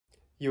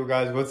Yo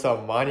guys, what's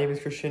up? My name is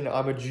Christian.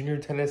 I'm a junior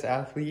tennis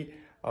athlete,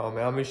 and I'm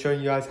gonna be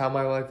showing you guys how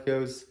my life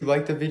goes. If you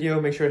like the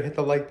video, make sure to hit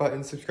the like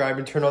button, subscribe,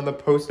 and turn on the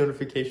post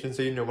notifications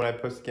so you know when I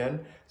post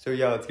again. So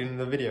yeah, let's get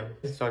into the video.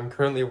 So I'm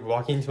currently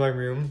walking to my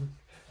room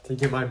to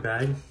get my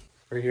bag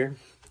right here.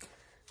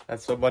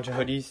 That's a bunch of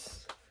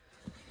hoodies.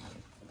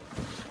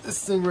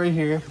 This thing right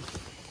here.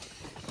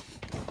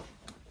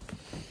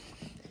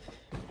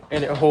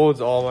 And it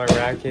holds all my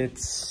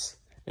rackets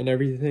and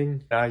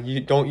everything. You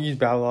don't use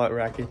Babolat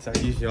rackets, I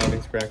use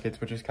Yonex rackets,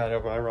 which is kind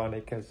of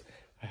ironic because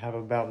I have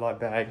a Babolat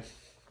bag.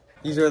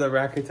 These are the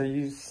rackets I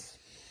use.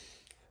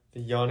 The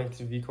Yonex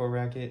V-Core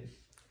racket.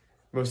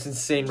 Most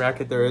insane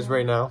racket there is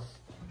right now.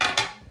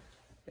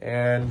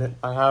 And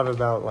I have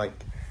about like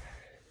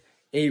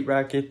 8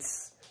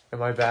 rackets in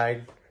my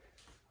bag.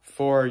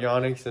 4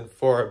 Yonex and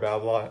 4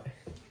 Babolat.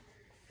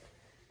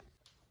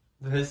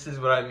 This is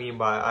what I mean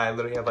by I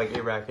literally have like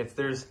 8 rackets.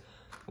 There's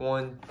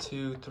 1,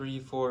 2, 3,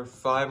 4,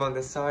 5 on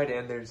this side,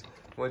 and there's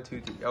 1,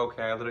 2, 3.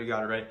 Okay, I literally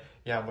got it right.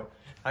 Yeah, but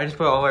I just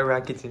put all my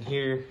rackets in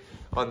here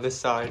on this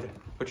side,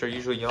 which are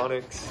usually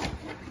Yonex.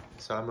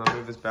 So I'm gonna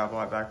move this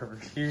Babolat back over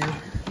here.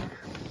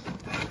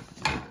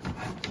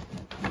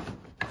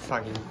 If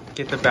I can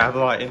get the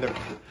Babolat in the.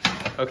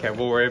 Okay,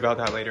 we'll worry about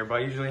that later. But I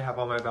usually have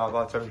all my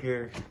Babolats over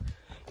here.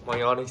 My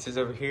Yonex is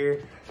over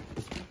here.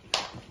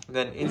 And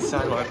then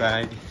inside my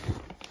bag,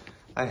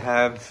 I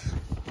have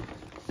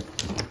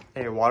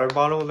a water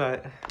bottle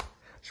that I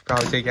should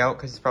probably take out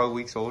because it's probably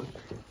weeks old.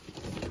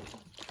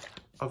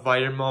 A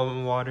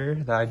vitamin water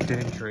that I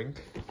didn't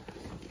drink.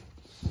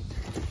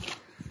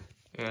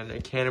 And a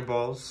can of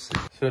balls.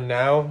 So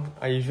now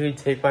I usually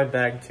take my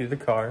bag to the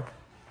car.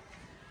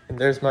 And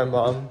there's my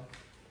mom.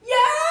 Yo!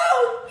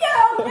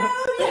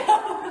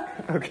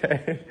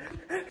 Okay.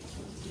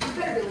 You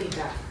better believe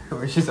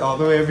that. She's all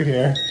the way over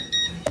here.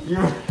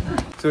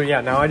 So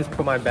yeah, now I just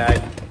put my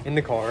bag in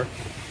the car.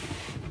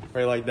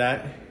 Right like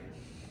that.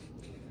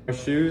 My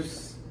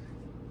shoes,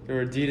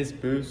 they're Adidas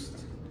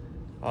Boost.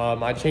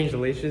 I changed the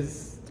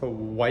laces to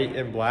white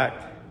and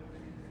black.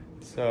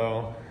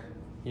 So,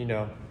 you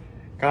know,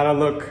 gotta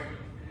look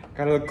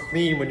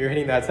clean when you're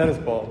hitting that tennis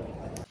ball.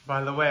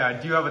 By the way, I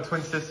do have a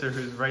twin sister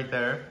who's right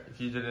there, if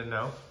you didn't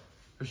know.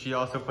 But she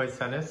also plays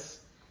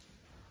tennis.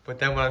 But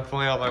then when I'm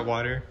filling out my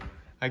water,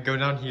 I go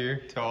down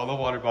here to all the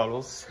water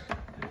bottles.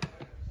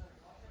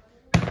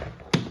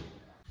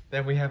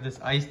 Then we have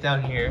this ice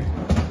down here.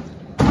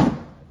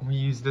 We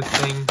use this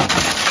thing and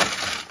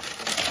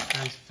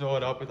just fill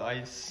it up with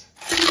ice,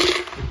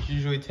 which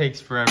usually takes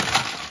forever.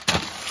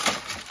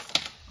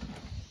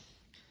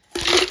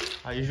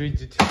 I usually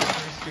do 2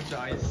 scoops of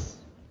ice.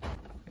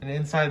 And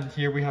inside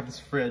here we have this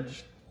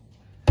fridge,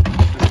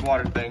 this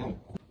water thing.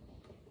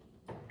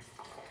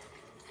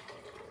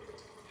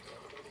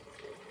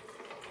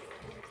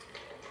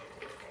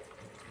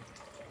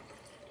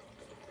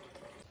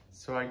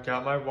 So I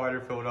got my water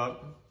filled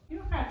up. You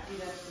don't have to do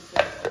that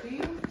for this, do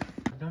you?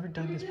 I've never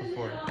done this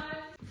before.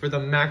 For the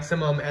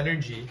maximum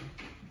energy,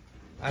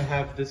 I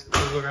have this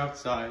cooler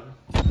outside.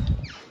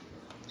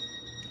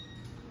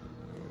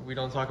 We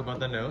don't talk about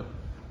the note.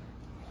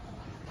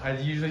 I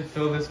usually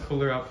fill this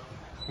cooler up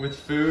with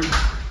food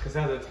because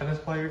as a tennis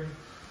player,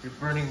 you're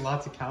burning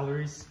lots of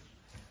calories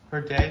per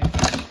day.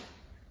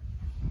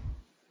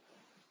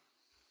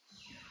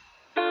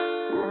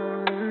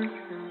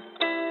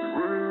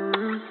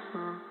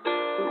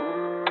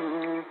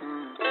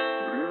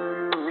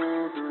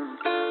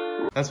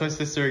 That's my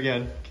sister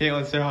again.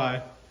 Caitlin, say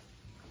hi.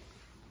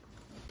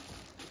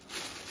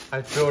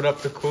 I filled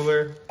up the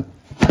cooler.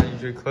 I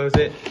usually close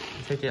it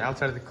and take it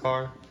outside of the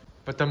car.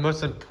 But the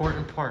most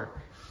important part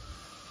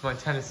of my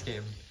tennis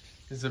game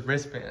is the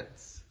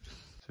wristbands.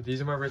 So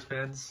these are my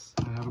wristbands.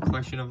 I have a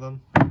collection of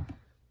them.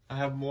 I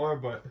have more,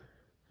 but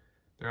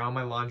they're on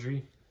my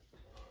laundry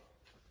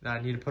that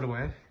I need to put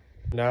away.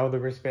 Now the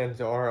wristbands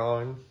are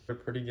on. They're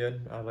pretty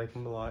good. I like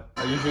them a lot.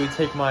 I usually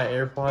take my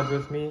AirPods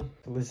with me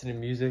to listen to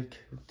music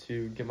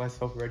to get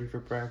myself ready for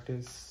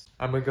practice.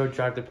 I'm gonna go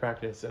drive to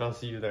practice and I'll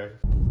see you there.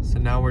 So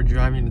now we're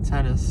driving to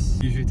tennis.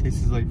 Usually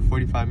takes us like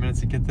 45 minutes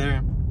to get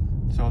there.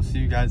 So I'll see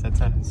you guys at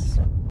tennis.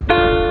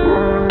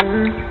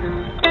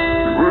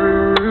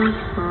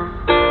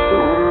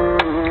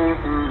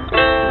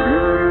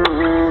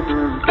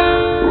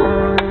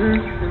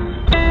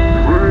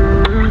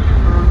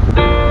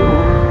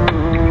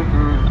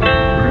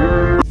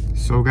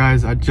 So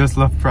guys, I just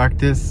left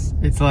practice.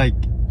 It's like,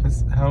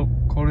 how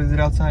cold is it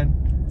outside?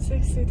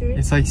 63.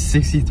 It's like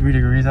 63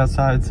 degrees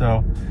outside,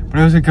 so, but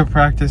it was a good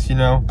practice, you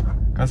know,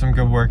 got some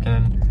good work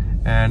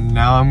in. And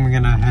now I'm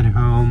gonna head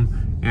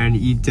home and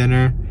eat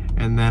dinner,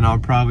 and then I'll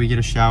probably get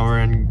a shower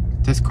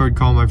and Discord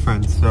call my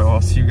friends, so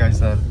I'll see you guys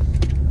then.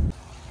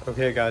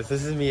 Okay guys,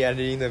 this is me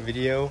editing the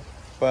video,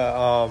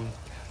 but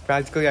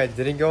practically I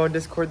didn't go on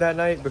Discord that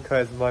night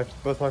because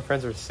both my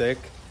friends were sick,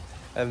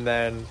 and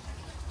then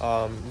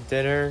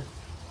dinner,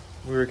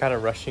 we were kind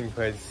of rushing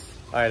because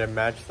I had a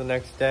match the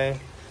next day.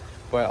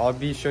 But I'll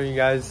be showing you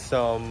guys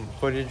some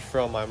footage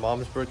from my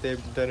mom's birthday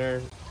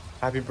dinner.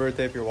 Happy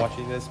birthday if you're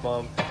watching this,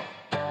 Mom.